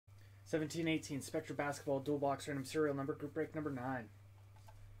17-18 Spectra basketball dual box random serial number group break number 9.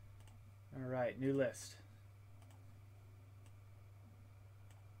 All right, new list.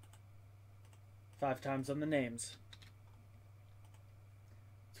 5 times on the names.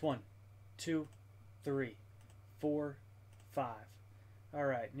 It's 1, 2, 3, 4, 5. All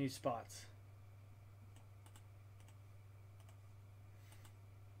right, new spots.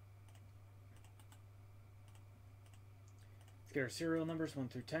 Let's get our serial numbers 1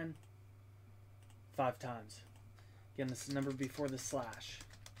 through 10. 5 times. Again, this is number before the slash.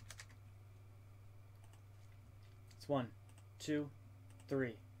 It's 1, 2,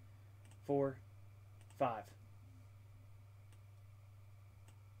 3, 4, 5.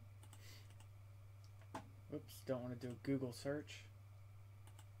 Oops, don't want to do a Google search.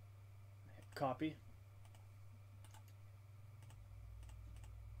 Hit copy.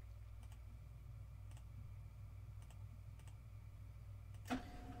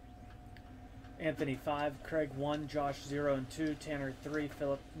 Anthony 5, Craig 1, Josh 0 and 2, Tanner 3,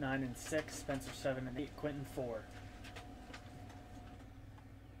 Philip 9 and 6, Spencer 7 and 8, Quentin 4.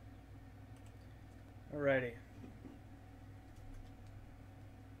 Alrighty.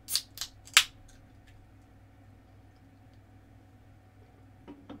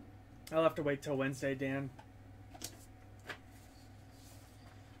 I'll have to wait till Wednesday, Dan.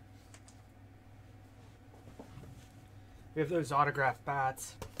 We have those autographed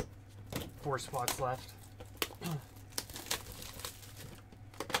bats. 4 spots left.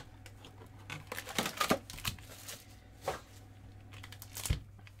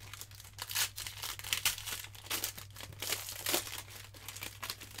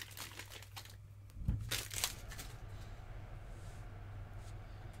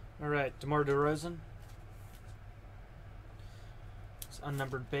 All right, DeMar DeRozan. It's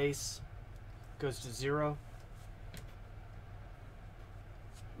unnumbered base. Goes to 0.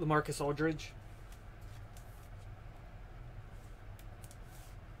 LaMarcus Aldridge.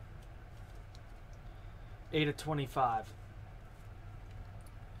 Eight of 25.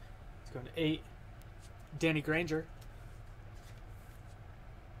 Let's go to 8. Danny Granger.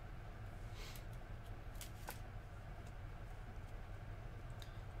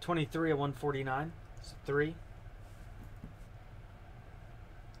 $23 of 149. So 3.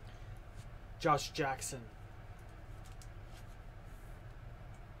 Josh Jackson.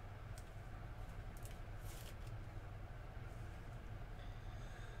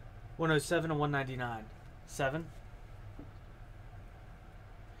 $107 of 199. 7.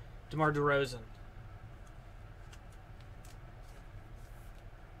 DeMar DeRozan.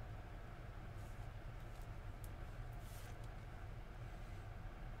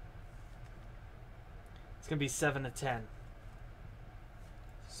 It's going to be 7 of 10.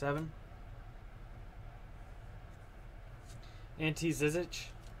 7. Ante Zizic.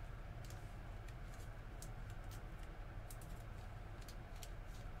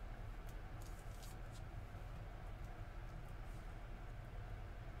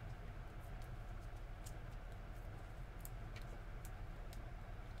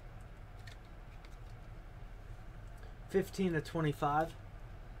 $15 to 25.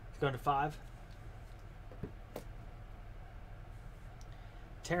 It's going to 5.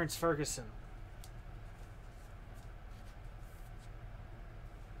 Terrence Ferguson.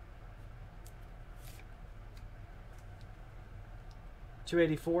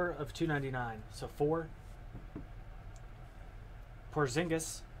 $284 of 299. So 4.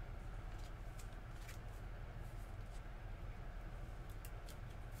 Porzingis.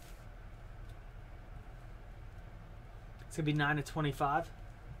 It's going to be 9 of 25.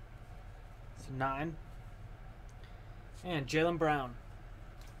 So 9. And Jaylen Brown.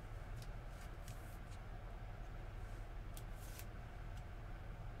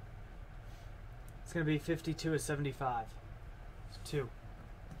 It's going to be 52 of 75. So 2.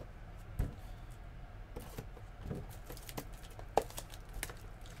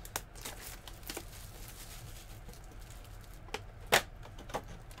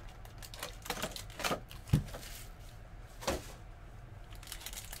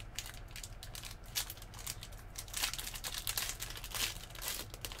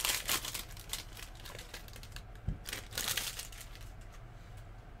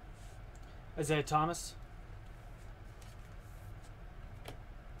 Isaiah Thomas.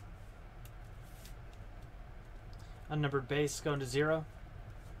 Unnumbered base going to 0.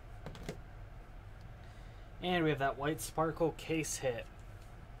 And we have that white sparkle case hit.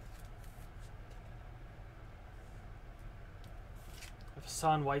 Of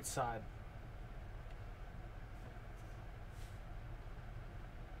Hassan Whiteside.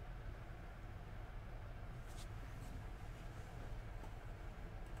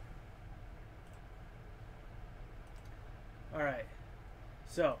 Alright.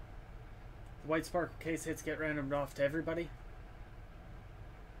 So, the white sparkle case hits get randomed off to everybody.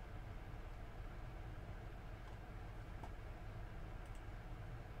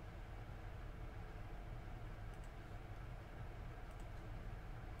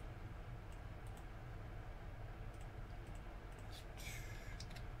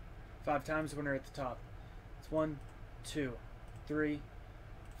 Five times, winner at the top. It's 1, 2, 3,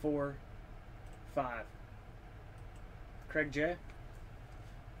 4, 5. Craig J.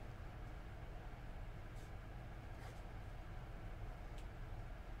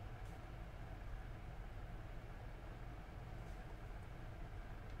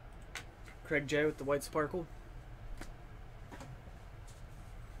 Craig J with the white sparkle.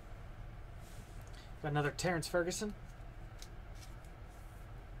 Got another Terrence Ferguson.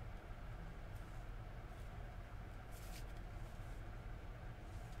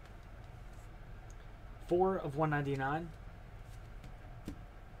 Four of 199.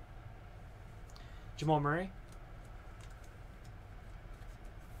 Jamal Murray.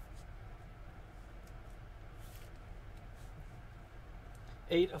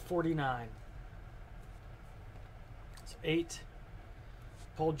 Eight of 49. So 8.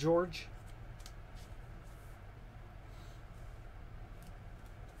 Paul George.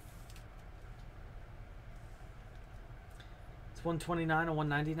 It's 129 and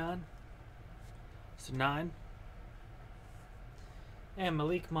 199. So 9. And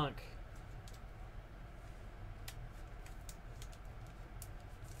Malik Monk.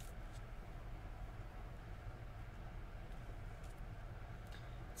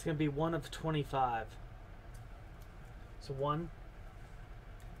 It's going to be 1 of 25. So 1.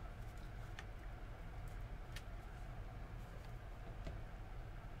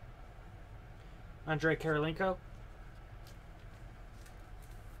 Andre Karolinko.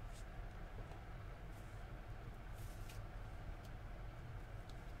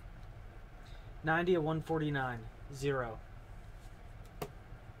 $90 of 149. 0.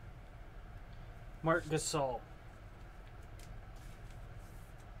 Marc Gasol.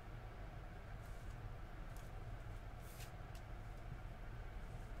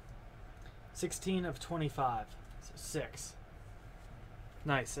 $16 of 25. So 6.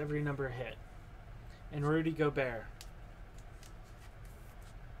 Nice. Every number hit. And Rudy Gobert.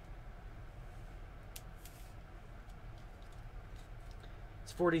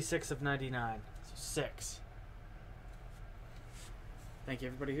 It's 46 of 99. So 6. Thank you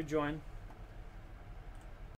everybody who joined.